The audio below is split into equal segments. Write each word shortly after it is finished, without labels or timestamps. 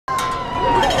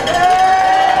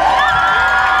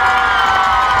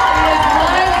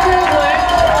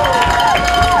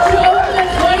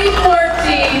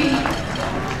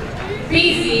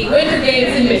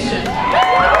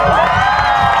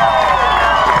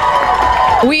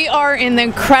We are in the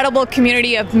incredible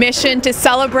community of Mission to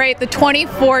celebrate the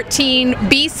 2014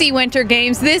 BC Winter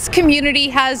Games. This community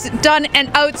has done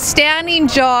an outstanding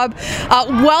job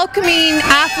welcoming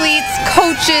athletes,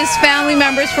 coaches, family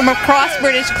members from across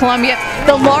British Columbia.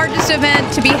 The largest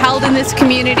event to be held in this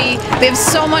community. They have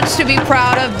so much to be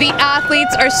proud of. The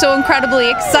athletes are so incredibly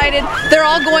excited. They're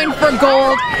all going for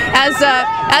gold, as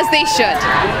they should.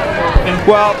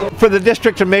 Well, for the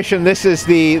District of Mission, this is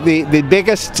the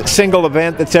biggest single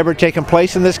event that's ever taken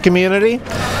place in this community,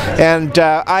 and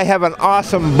I have an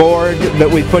awesome board that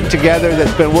we put together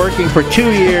that's been working for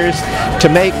 2 years to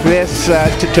make this,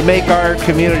 to make our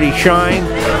community shine,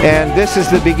 and this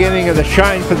is the beginning of the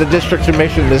shine for the District of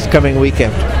Mission this coming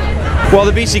weekend. Well,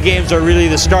 the BC Games are really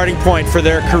the starting point for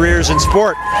their careers in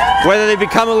sport. Whether they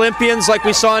become Olympians like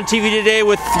we saw on TV today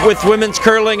with women's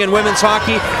curling and women's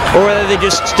hockey, or whether they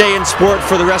just stay in sport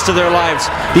for the rest of their lives,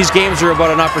 these games are about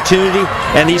an opportunity,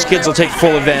 and these kids will take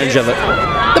full advantage of it.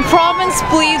 The province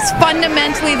believes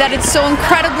fundamentally that it's so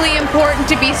incredibly important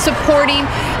to be supporting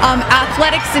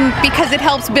athletics, and because it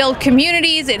helps build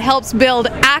communities, it helps build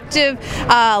active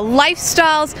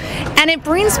lifestyles, and it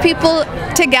brings people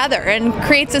together and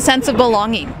creates a sense of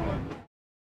belonging.